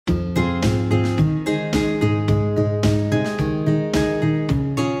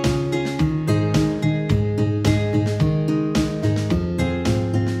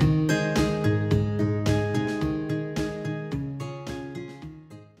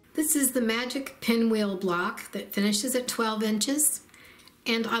This is the Magic Pinwheel block that finishes at 12 inches.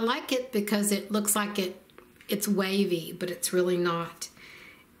 And I like it because it looks like it's wavy, but it's really not.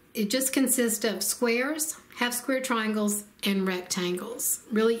 It just consists of squares, half square triangles, and rectangles.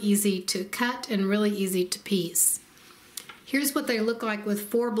 Really easy to cut and really easy to piece. Here's what they look like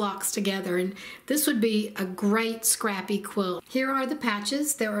with 4 blocks together, and this would be a great scrappy quilt. Here are the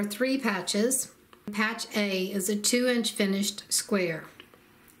patches. There are 3 patches. Patch A is a 2-inch finished square.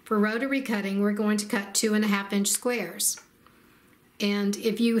 For rotary cutting, we're going to cut 2.5-inch squares. And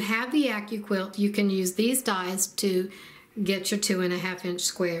if you have the AccuQuilt, you can use these dies to get your 2.5-inch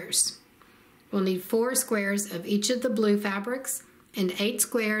squares. We'll need 4 squares of each of the blue fabrics and 8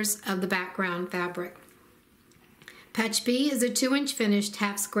 squares of the background fabric. Patch B is a 2-inch finished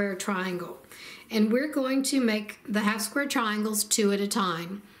half square triangle, and we're going to make the half square triangles 2 at a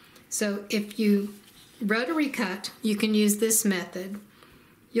time. So if you rotary cut, you can use this method.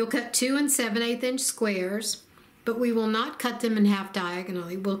 You'll cut 2 7/8 inch squares, but we will not cut them in half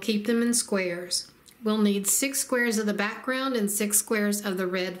diagonally. We'll keep them in squares. We'll need 6 squares of the background and 6 squares of the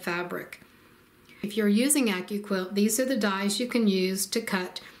red fabric. If you're using AccuQuilt, these are the dies you can use to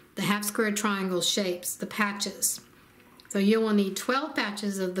cut the half square triangle shapes, the patches. So you will need 12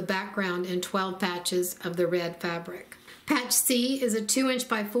 patches of the background and 12 patches of the red fabric. Patch C is a 2-inch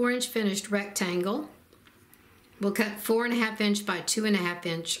by 4-inch finished rectangle. We'll cut 4.5-inch by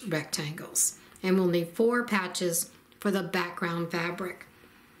 2.5-inch rectangles. And we'll need 4 patches for the background fabric.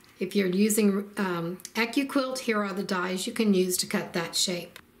 If you're using AccuQuilt, here are the dies you can use to cut that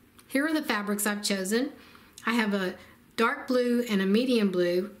shape. Here are the fabrics I've chosen. I have a dark blue and a medium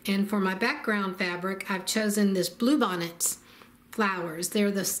blue, and for my background fabric I've chosen this bluebonnet flowers. They're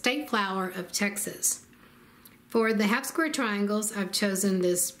the state flower of Texas. For the half square triangles, I've chosen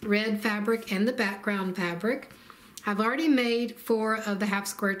this red fabric and the background fabric. I've already made 4 of the half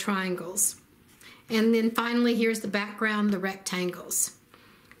square triangles. And then finally, here's the background, the rectangles.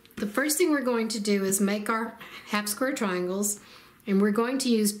 The first thing we're going to do is make our half square triangles, and we're going to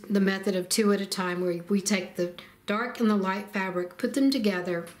use the method of 2 at a time, where we take the dark and the light fabric, put them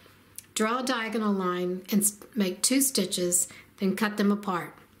together, draw a diagonal line, and make 2 stitches, then cut them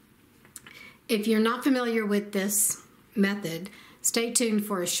apart. If you're not familiar with this method, stay tuned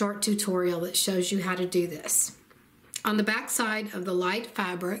for a short tutorial that shows you how to do this. On the back side of the light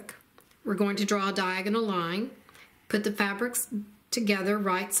fabric, we're going to draw a diagonal line, put the fabrics together,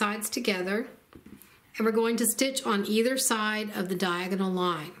 right sides together, and we're going to stitch on either side of the diagonal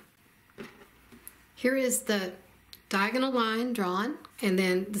line. Here is the diagonal line drawn, and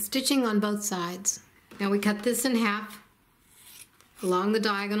then the stitching on both sides. Now we cut this in half along the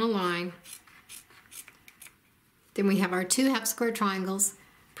diagonal line. Then we have our 2 half square triangles.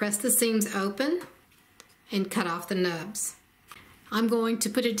 Press the seams open and cut off the nubs. I'm going to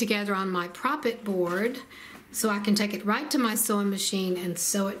put it together on my prop-it board so I can take it right to my sewing machine and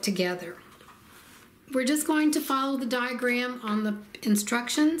sew it together. We're just going to follow the diagram on the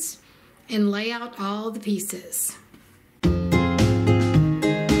instructions and lay out all the pieces.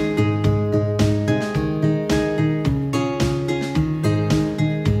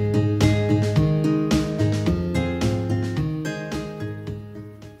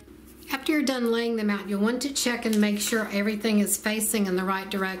 After you're done laying them out, you'll want to check and make sure everything is facing in the right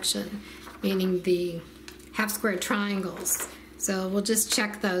direction, meaning the half square triangles. So we'll just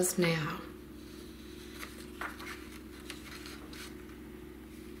check those now.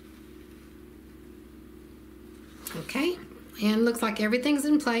 Okay, and looks like everything's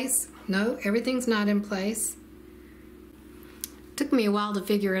in place. No, everything's not in place. Took me a while to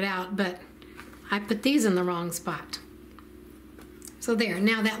figure it out, but I put these in the wrong spot. So there,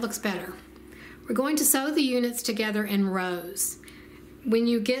 now that looks better. We're going to sew the units together in rows. When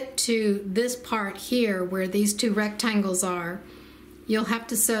you get to this part here where these 2 rectangles are, you'll have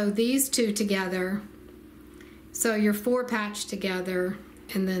to sew these 2 together, sew your 4 patch together,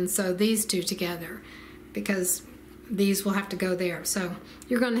 and then sew these 2 together, because these will have to go there. So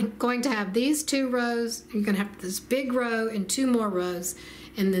you're going to have these 2 rows, you're going to have this big row and 2 more rows,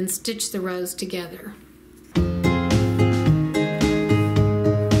 and then stitch the rows together.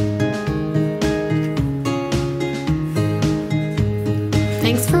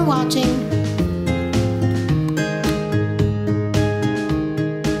 Thanks for watching.